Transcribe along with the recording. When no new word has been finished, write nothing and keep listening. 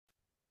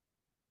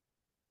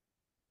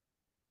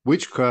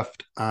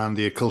Witchcraft and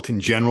the occult in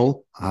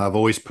general have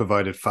always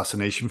provided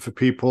fascination for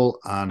people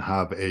and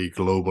have a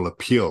global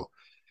appeal.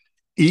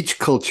 Each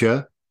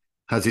culture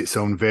has its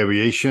own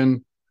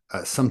variation,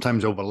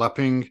 sometimes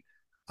overlapping,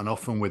 and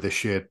often with a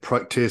shared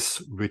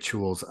practice,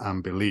 rituals,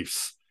 and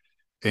beliefs.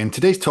 In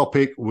today's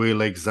topic,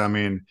 we'll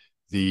examine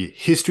the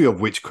history of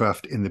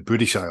witchcraft in the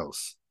British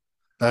Isles.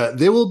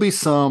 There will be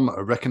some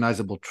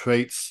recognizable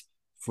traits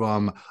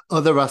from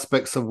other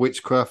aspects of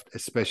witchcraft,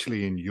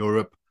 especially in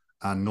Europe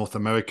and North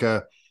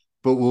America,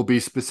 but we'll be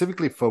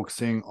specifically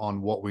focusing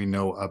on what we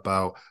know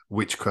about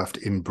witchcraft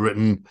in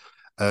Britain,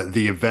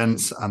 the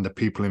events and the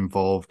people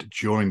involved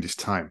during this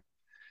time.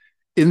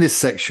 In this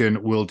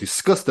section, we'll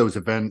discuss those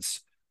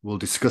events, we'll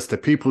discuss the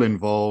people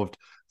involved,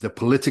 the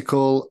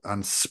political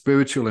and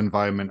spiritual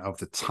environment of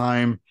the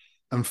time,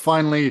 and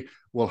finally,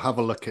 we'll have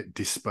a look at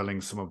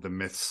dispelling some of the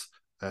myths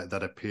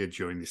that appeared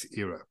during this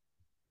era.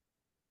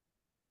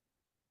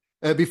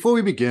 Before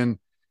we begin,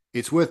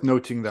 it's worth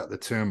noting that the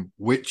term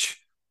witch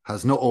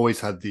has not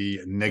always had the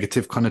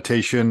negative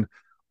connotation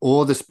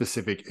or the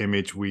specific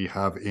image we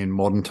have in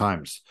modern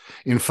times.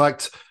 In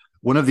fact,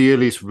 one of the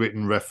earliest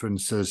written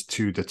references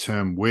to the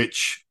term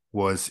witch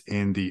was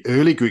in the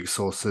early Greek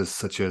sources,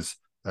 such as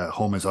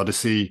Homer's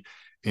Odyssey,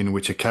 in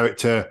which a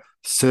character,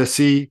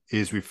 Circe,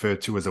 is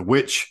referred to as a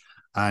witch,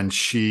 and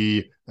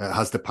she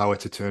has the power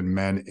to turn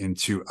men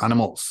into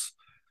animals.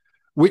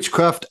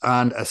 Witchcraft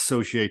and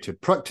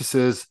associated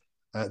practices,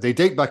 they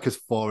date back as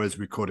far as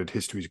recorded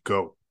histories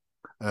go.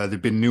 There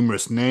have been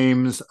numerous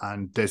names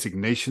and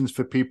designations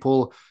for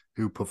people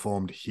who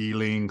performed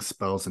healing,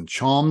 spells, and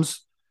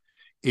charms.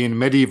 In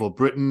medieval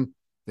Britain,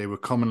 they were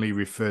commonly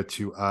referred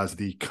to as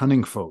the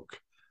cunning folk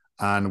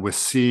and were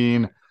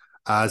seen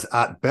as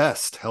at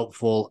best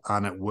helpful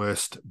and at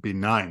worst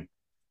benign.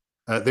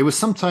 They were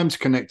sometimes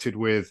connected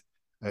with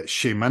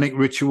shamanic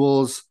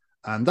rituals,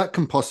 and that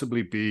can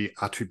possibly be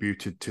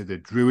attributed to the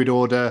Druid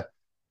order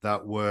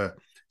that were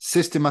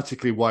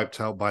systematically wiped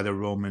out by the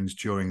Romans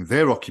during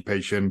their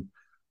occupation,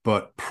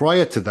 but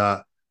prior to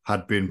that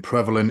had been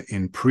prevalent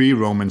in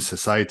pre-Roman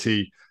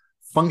society,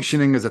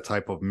 functioning as a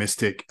type of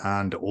mystic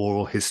and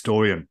oral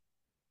historian.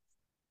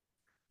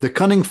 The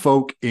cunning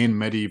folk in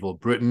medieval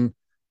Britain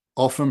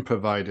often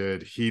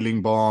provided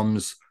healing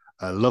balms,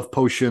 love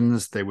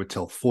potions, they would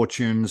tell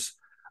fortunes,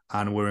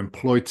 and were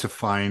employed to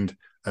find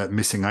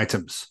missing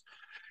items.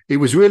 It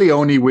was really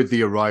only with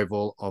the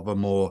arrival of a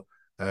more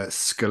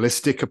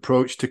scholastic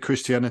approach to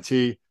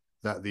Christianity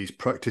that these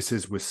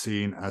practices were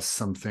seen as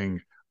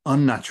something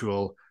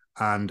unnatural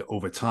and,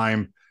 over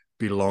time,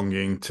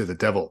 belonging to the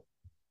devil.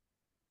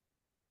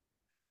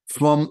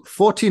 From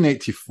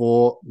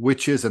 1484,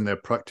 witches and their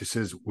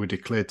practices were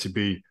declared to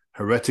be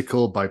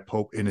heretical by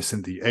Pope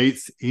Innocent VIII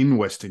in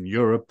Western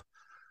Europe,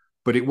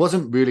 but it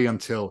wasn't really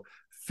until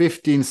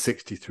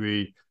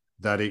 1563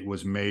 that it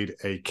was made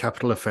a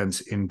capital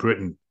offence in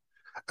Britain.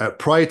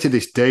 Prior to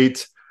this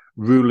date,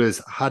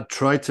 rulers had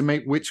tried to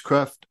make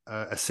witchcraft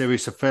a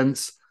serious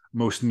offence,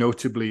 most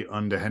notably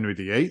under Henry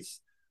VIII,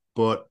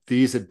 but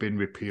these had been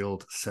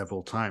repealed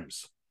several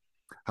times.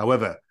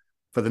 However,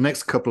 for the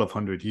next couple of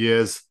hundred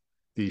years,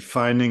 the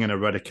finding and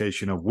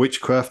eradication of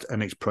witchcraft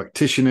and its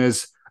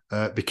practitioners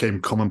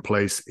became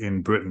commonplace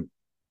in Britain.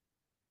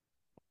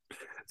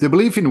 The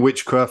belief in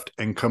witchcraft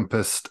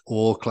encompassed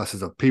all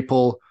classes of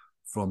people,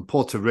 from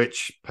poor to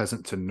rich,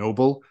 peasant to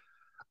noble.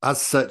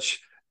 As such,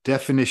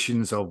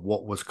 definitions of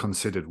what was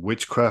considered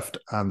witchcraft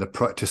and the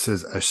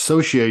practices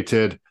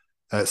associated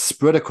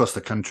spread across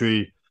the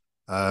country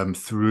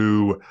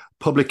through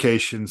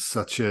publications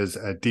such as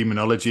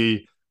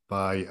Demonology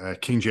by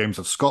King James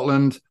of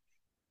Scotland,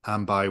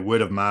 and by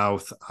word of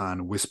mouth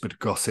and whispered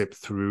gossip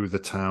through the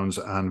towns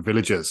and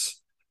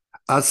villages.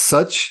 As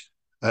such,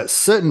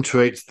 certain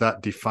traits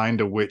that defined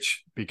a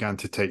witch began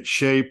to take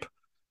shape,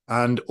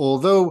 and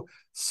although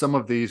some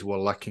of these were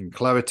lacking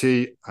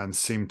clarity and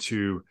seemed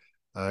to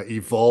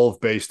evolve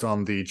based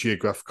on the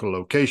geographical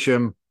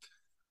location,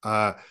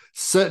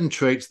 certain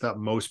traits that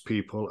most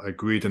people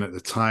agreed on at the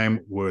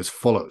time were as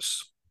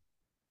follows.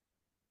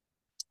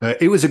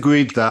 It was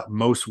agreed that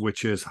most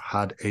witches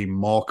had a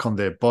mark on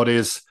their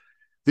bodies.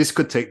 This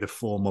could take the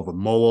form of a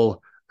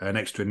mole, an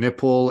extra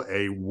nipple,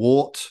 a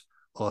wart,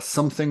 or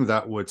something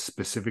that would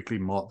specifically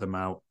mark them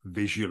out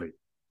visually.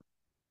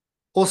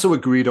 Also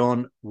agreed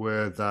on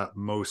were that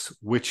most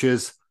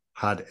witches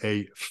had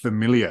a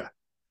familiar.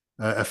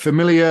 A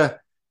familiar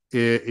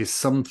is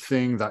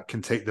something that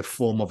can take the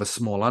form of a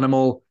small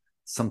animal,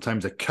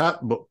 sometimes a cat,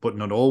 but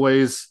not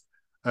always.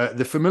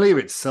 The familiar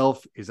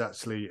itself is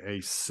actually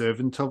a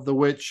servant of the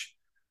witch,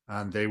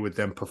 and they would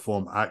then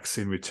perform acts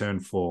in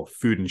return for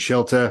food and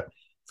shelter.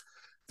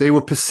 They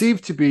were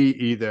perceived to be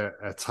either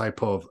a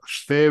type of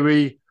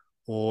fairy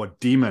or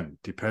demon,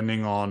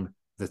 depending on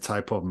the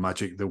type of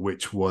magic the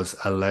witch was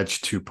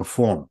alleged to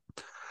perform.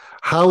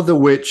 How the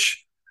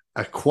witch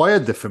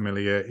acquired the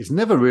familiar is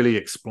never really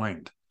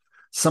explained.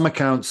 Some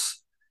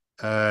accounts,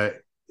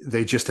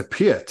 they just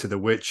appear to the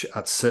witch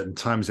at certain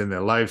times in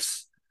their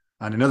lives.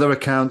 And in other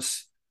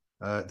accounts,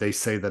 they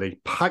say that a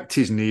pact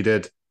is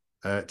needed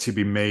to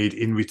be made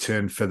in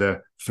return for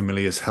the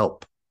familiar's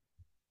help.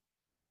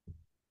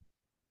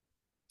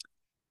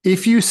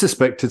 If you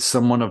suspected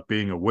someone of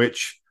being a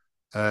witch,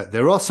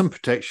 there are some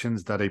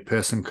protections that a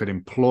person could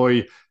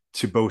employ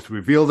to both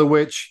reveal the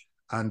witch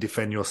and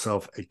defend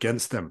yourself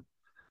against them.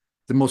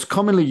 The most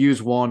commonly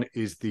used one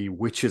is the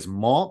witch's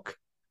mark,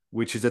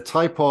 which is a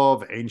type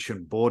of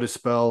ancient border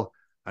spell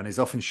and is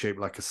often shaped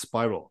like a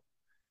spiral.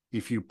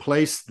 If you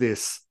place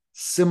this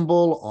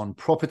symbol on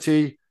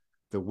property,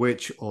 the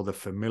witch or the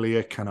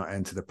familiar cannot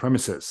enter the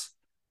premises.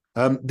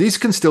 These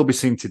can still be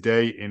seen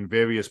today in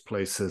various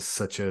places,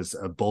 such as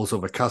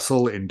Bolsover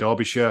Castle in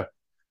Derbyshire,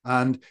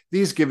 and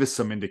these give us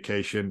some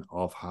indication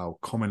of how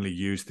commonly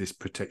used this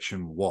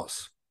protection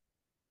was.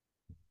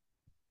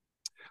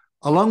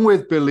 Along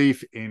with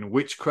belief in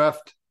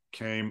witchcraft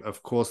came,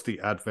 of course,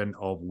 the advent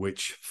of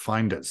witch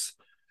finders.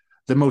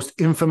 The most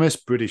infamous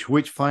British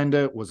witch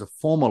finder was a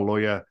former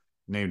lawyer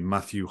named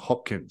Matthew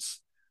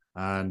Hopkins,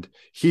 and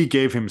he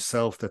gave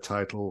himself the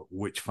title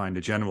Witchfinder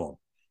General.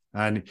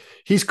 And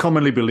he's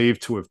commonly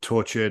believed to have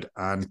tortured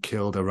and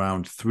killed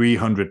around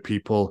 300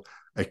 people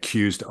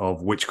accused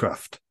of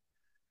witchcraft.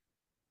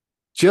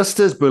 Just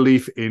as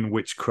belief in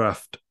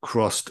witchcraft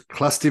crossed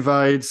class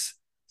divides,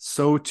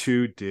 so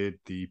too did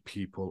the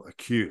people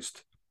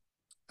accused.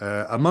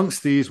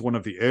 Amongst these, one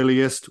of the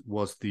earliest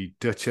was the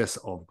Duchess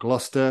of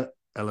Gloucester,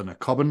 Eleanor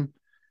Cobham,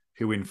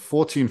 who in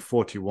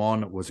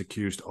 1441 was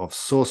accused of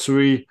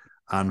sorcery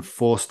and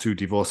forced to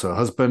divorce her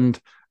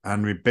husband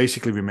and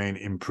basically remain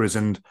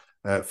imprisoned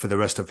for the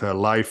rest of her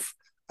life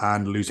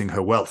and losing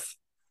her wealth.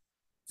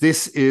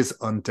 This is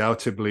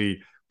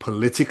undoubtedly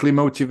politically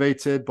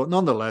motivated, but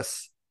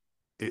nonetheless,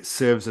 it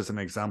serves as an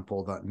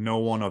example that no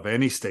one of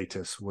any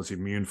status was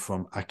immune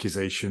from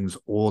accusations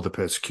or the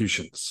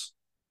persecutions.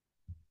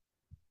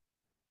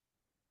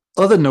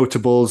 Other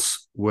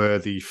notables were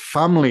the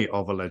family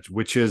of alleged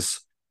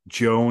witches,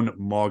 Joan,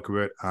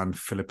 Margaret, and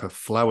Philippa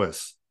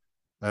Flowers.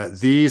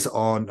 These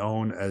are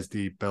known as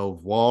the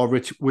Belvoir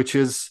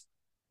witches,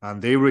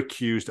 and they were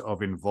accused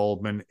of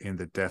involvement in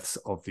the deaths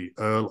of the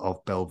Earl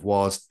of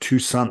Belvoir's two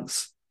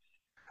sons.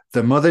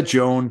 The mother,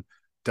 Joan,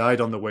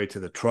 died on the way to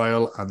the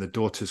trial, and the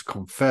daughters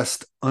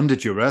confessed under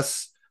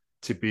duress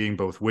to being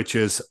both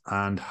witches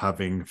and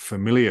having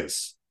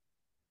familiars.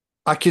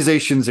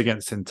 Accusations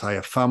against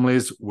entire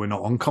families were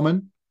not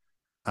uncommon,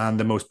 and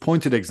the most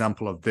pointed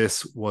example of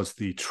this was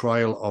the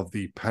trial of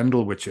the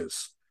Pendle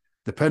witches.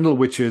 The Pendle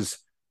witches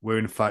were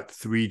in fact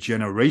 3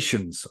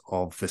 generations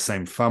of the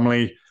same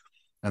family,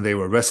 and they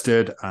were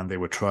arrested and they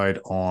were tried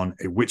on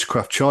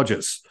witchcraft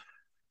charges.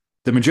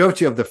 The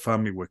majority of the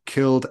family were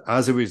killed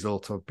as a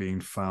result of being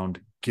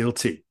found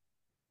guilty.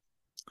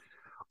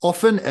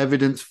 Often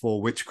evidence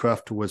for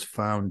witchcraft was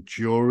found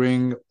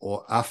during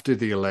or after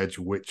the alleged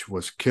witch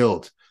was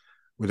killed,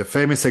 with a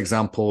famous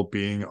example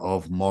being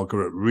of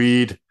Margaret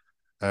Reed,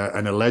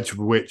 an alleged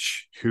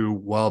witch who,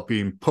 while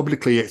being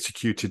publicly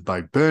executed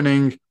by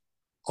burning,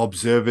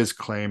 observers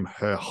claim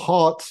her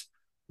heart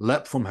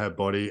leapt from her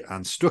body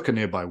and struck a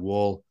nearby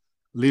wall,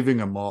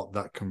 leaving a mark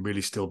that can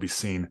really still be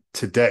seen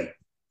today.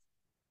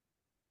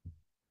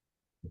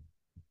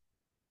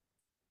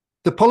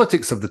 The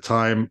politics of the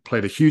time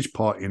played a huge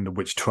part in the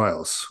witch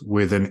trials,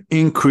 with an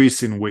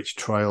increase in witch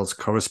trials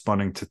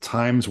corresponding to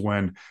times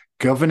when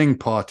governing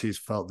parties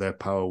felt their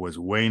power was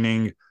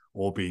waning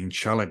or being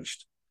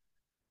challenged.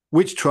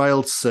 Witch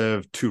trials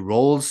served 2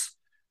 roles: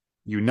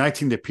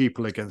 uniting the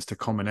people against a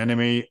common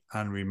enemy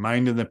and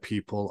reminding the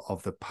people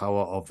of the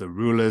power of the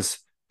rulers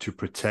to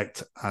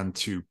protect and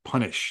to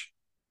punish.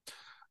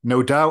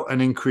 No doubt an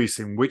increase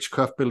in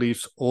witchcraft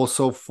beliefs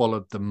also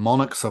followed the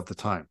monarchs of the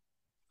time.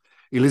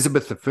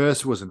 Elizabeth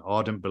I was an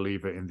ardent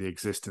believer in the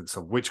existence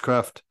of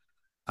witchcraft,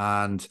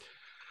 and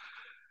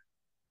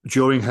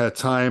during her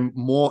time,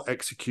 more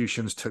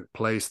executions took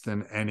place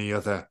than any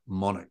other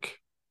monarch.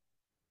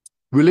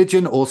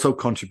 Religion also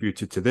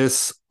contributed to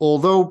this,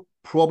 although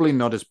probably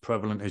not as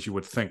prevalent as you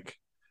would think.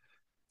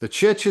 The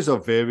churches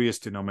of various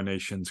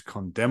denominations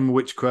condemned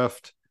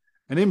witchcraft,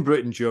 and in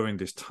Britain during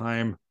this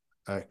time,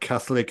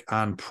 Catholic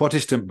and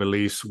Protestant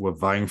beliefs were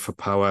vying for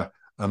power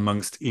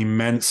amongst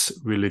immense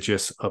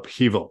religious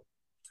upheaval.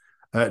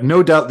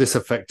 No doubt this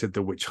affected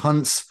the witch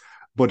hunts,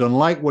 but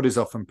unlike what is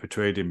often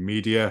portrayed in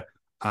media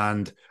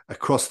and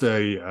across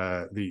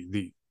the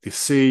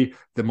sea,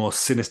 the more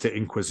sinister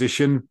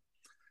Inquisition,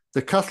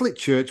 the Catholic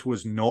Church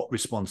was not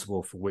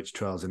responsible for witch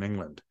trials in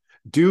England,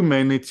 due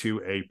mainly to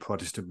a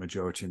Protestant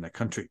majority in the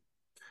country.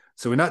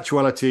 So in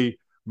actuality,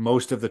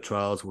 most of the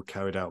trials were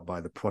carried out by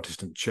the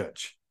Protestant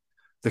Church.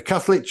 The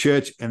Catholic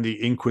Church and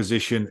the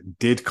Inquisition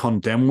did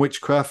condemn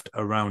witchcraft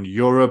around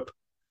Europe,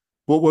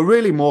 but were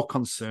really more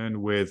concerned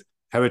with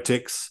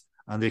heretics,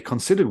 and they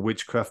considered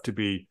witchcraft to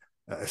be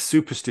a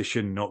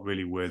superstition not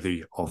really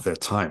worthy of their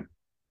time.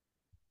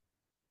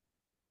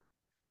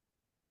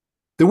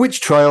 The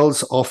witch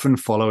trials often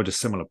followed a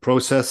similar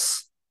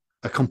process.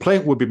 A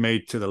complaint would be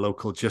made to the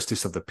local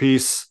justice of the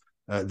peace.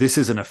 This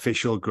is an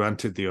official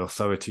granted the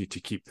authority to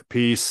keep the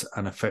peace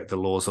and affect the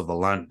laws of the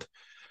land.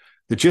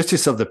 The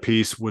justice of the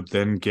peace would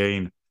then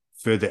gain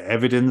further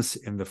evidence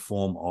in the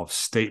form of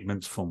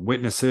statements from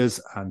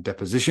witnesses and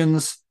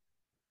depositions,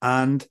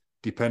 and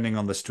depending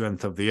on the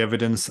strength of the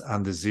evidence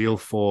and the zeal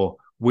for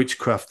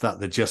witchcraft that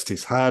the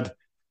justice had,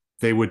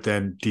 they would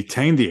then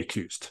detain the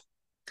accused.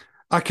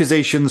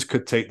 Accusations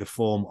could take the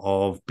form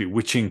of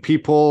bewitching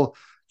people,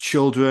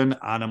 children,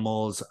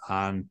 animals,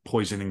 and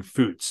poisoning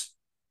foods.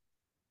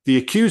 The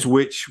accused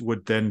witch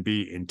would then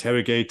be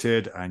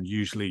interrogated and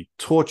usually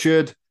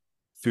tortured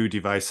through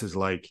devices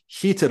like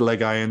heated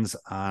leg irons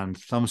and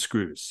thumb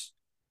screws.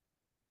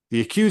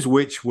 The accused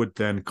witch would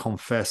then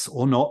confess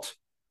or not,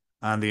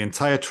 and the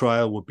entire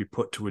trial would be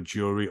put to a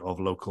jury of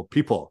local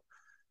people.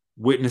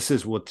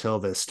 Witnesses would tell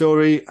their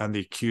story, and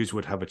the accused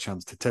would have a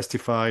chance to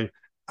testify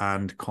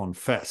and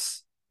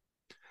confess.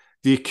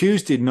 The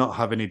accused did not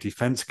have any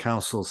defense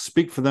counsel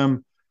speak for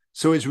them,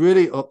 so it's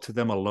really up to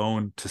them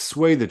alone to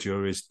sway the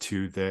juries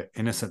to their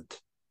innocent.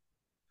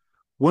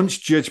 Once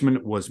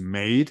judgment was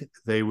made,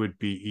 they would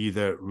be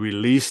either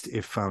released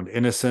if found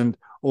innocent,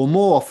 or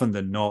more often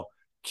than not,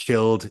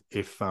 killed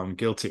if found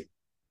guilty.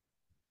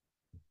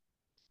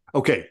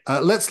 Okay,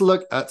 let's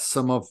look at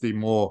some of the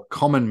more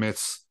common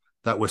myths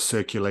that were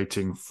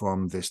circulating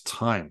from this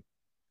time.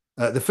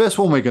 The first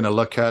one we're going to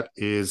look at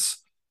is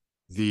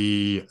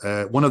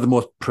one of the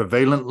most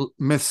prevalent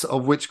myths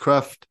of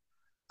witchcraft,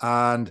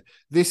 and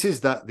this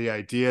is that the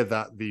idea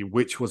that the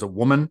witch was a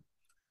woman,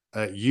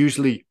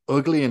 usually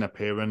ugly in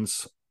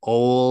appearance,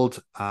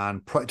 old,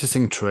 and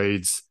practicing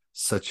trades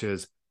such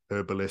as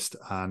herbalist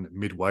and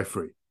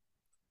midwifery.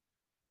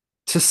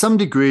 To some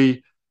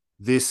degree,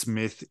 this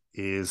myth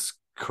is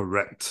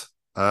correct.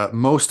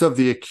 Most of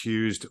the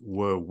accused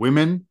were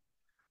women,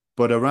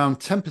 but around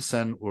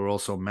 10% were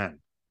also men.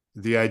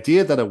 The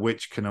idea that a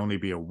witch can only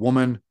be a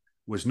woman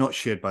was not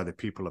shared by the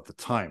people of the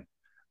time.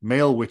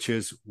 Male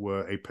witches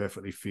were a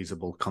perfectly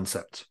feasible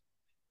concept.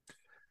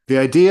 The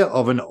idea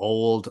of an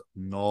old,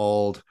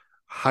 gnarled,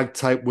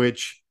 hag-type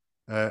witch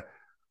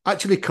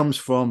actually comes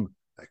from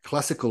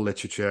classical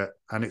literature,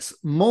 and it's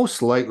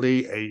most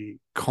likely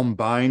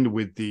combined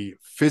with the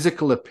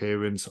physical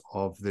appearance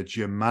of the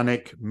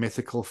Germanic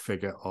mythical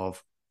figure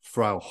of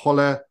Frau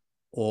Holle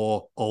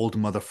or Old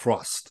Mother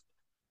Frost.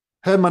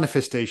 Her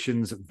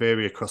manifestations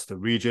vary across the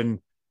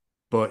region,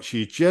 but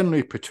she's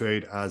generally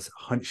portrayed as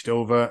hunched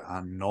over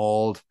and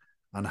gnarled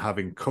and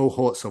having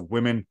cohorts of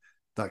women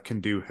that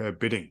can do her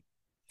bidding.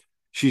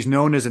 She's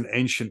known as an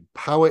ancient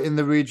power in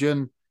the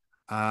region,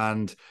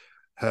 and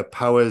her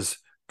powers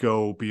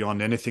go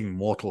beyond anything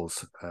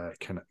mortals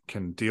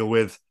can deal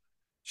with.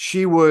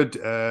 She would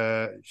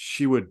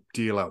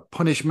deal out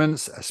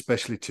punishments,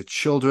 especially to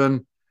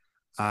children,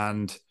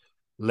 and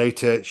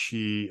later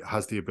she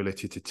has the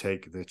ability to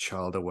take the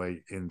child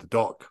away in the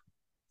dark.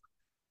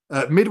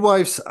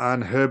 Midwives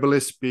and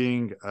herbalists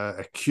being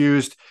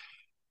accused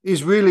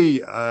is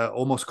really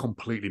almost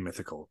completely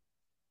mythical.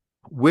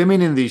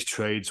 Women in these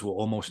trades were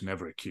almost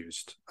never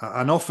accused,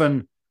 and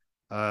often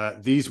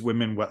these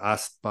women were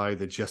asked by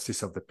the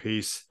justice of the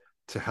peace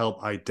to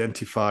help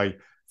identify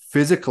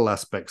physical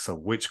aspects of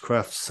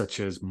witchcraft, such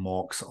as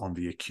marks on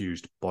the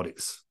accused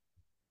bodies.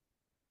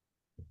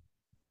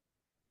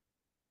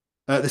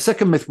 The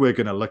second myth we're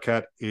going to look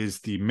at is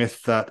the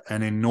myth that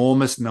an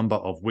enormous number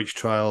of witch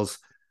trials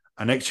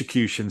and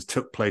executions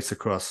took place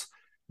across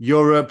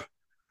Europe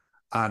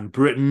and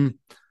Britain,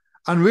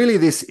 and really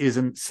this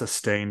isn't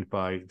sustained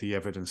by the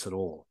evidence at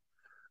all.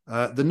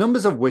 The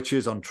numbers of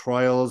witches on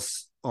trial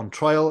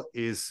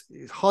is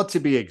hard to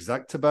be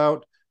exact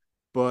about,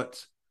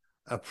 but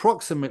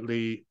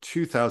approximately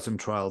 2,000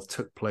 trials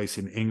took place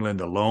in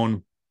England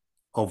alone,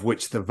 of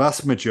which the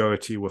vast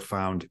majority were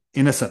found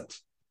innocent.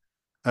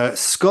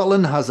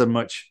 Scotland has a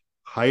much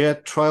higher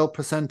trial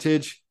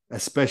percentage,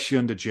 especially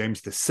under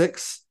James VI,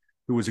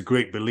 who was a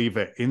great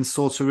believer in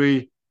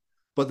sorcery,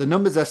 but the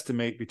numbers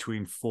estimate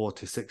between 4,000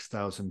 to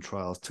 6,000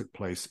 trials took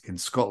place in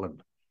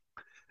Scotland.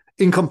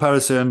 In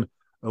comparison,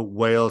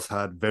 Wales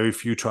had very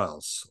few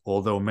trials.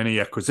 Although many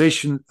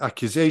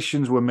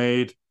accusations were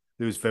made,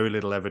 there was very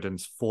little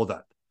evidence for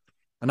that.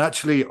 And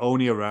actually,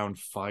 only around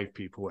 5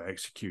 people were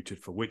executed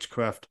for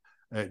witchcraft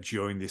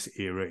during this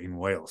era in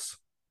Wales.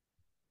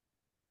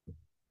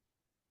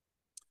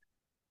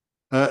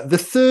 The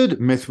third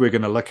myth we're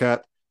going to look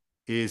at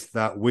is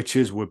that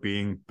witches were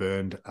being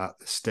burned at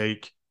the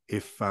stake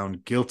if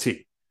found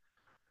guilty.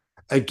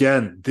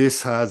 Again,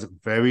 this has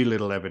very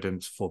little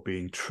evidence for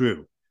being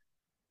true.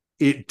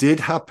 It did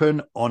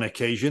happen on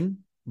occasion,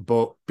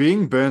 but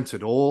being burnt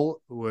at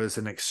all was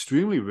an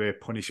extremely rare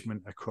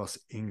punishment across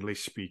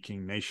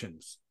English-speaking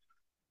nations.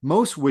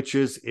 Most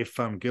witches, if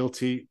found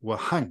guilty, were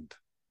hanged,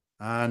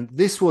 and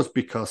this was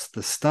because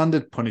the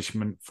standard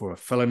punishment for a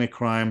felony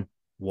crime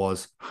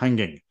was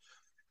hanging.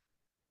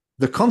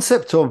 The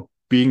concept of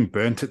being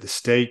burnt at the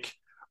stake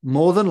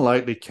more than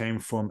likely came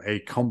from a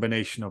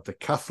combination of the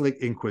Catholic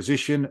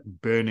Inquisition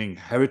burning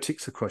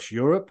heretics across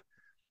Europe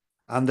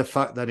and the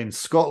fact that in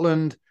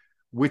Scotland,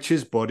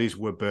 witches' bodies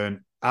were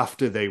burnt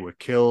after they were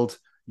killed,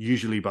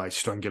 usually by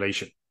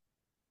strangulation.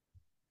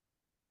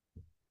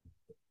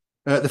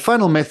 The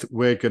final myth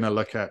we're going to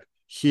look at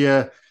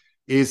here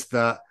is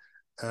that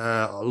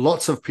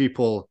lots of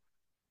people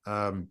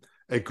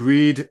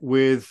agreed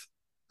with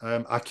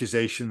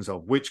accusations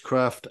of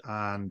witchcraft,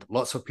 and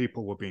lots of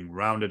people were being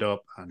rounded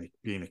up and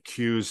being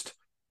accused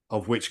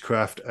of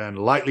witchcraft and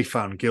likely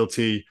found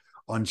guilty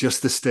on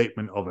just the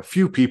statement of a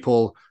few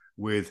people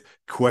with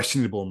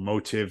questionable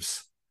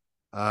motives.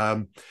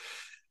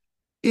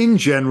 In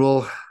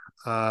general,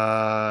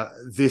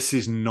 this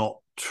is not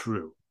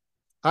true.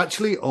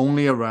 Actually,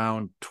 only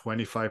around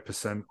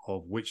 25%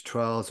 of witch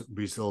trials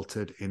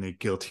resulted in a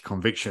guilty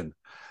conviction.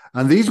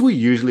 And these were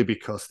usually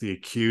because the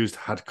accused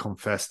had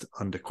confessed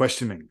under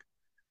questioning.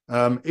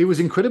 It was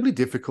incredibly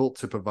difficult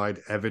to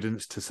provide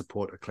evidence to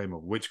support a claim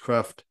of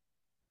witchcraft,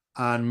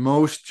 and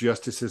most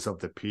justices of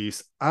the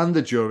peace and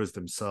the jurors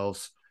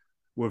themselves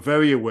were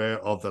very aware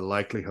of the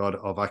likelihood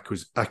of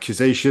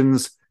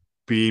accusations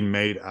being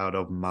made out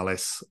of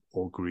malice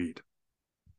or greed.